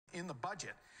the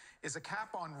budget is a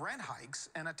cap on rent hikes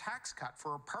and a tax cut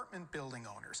for apartment building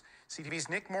owners. CTV's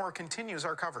Nick Moore continues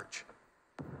our coverage.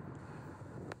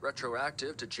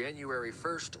 Retroactive to January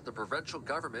 1st, the provincial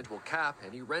government will cap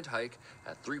any rent hike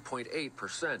at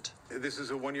 3.8%. This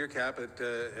is a one-year cap at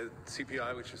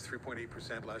CPI, which is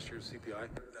 3.8% last year's CPI.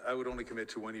 I would only commit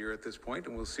to 1 year at this point,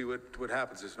 and we'll see what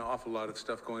happens. There's an awful lot of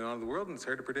stuff going on in the world, and it's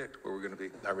hard to predict where we're going to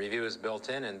be. A review is built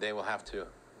in, and they will have to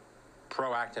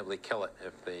proactively kill it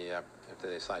if they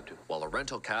decide to. While a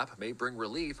rental cap may bring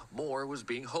relief, more was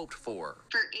being hoped for.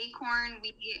 For ACORN,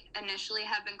 we initially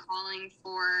had been calling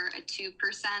for a 2%.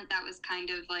 That was kind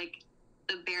of like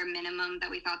the bare minimum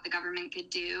that we thought the government could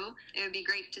do. It would be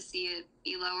great to see it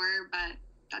be lower, but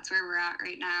that's where we're at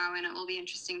right now, and it will be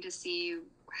interesting to see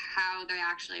how they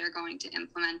actually are going to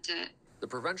implement it. The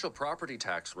provincial property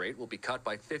tax rate will be cut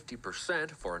by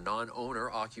 50% for a non-owner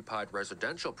occupied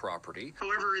residential property.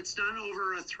 However, it's done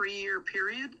over a 3-year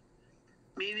period,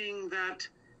 meaning that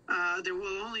there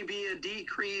will only be a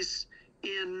decrease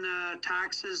in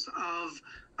taxes of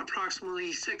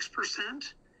approximately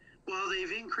 6%, while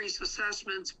they've increased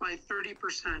assessments by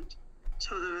 30%.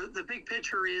 So the big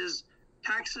picture is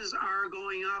taxes are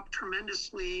going up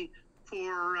tremendously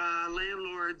for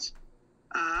landlords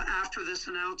after this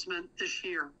announcement this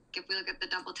year. If we look at the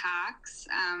double tax,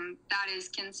 that is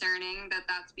concerning that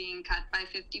that's being cut by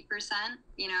 50%.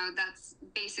 You know, that's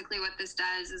basically what this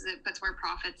does is it puts more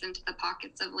profits into the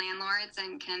pockets of landlords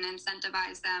and can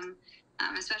incentivize them,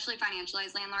 especially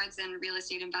financialized landlords and real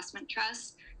estate investment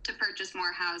trusts, to purchase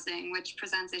more housing, which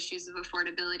presents issues of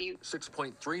affordability.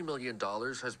 $6.3 million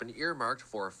has been earmarked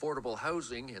for affordable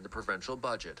housing in the provincial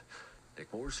budget.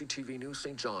 Nick Moore, CTV News,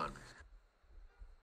 St. John.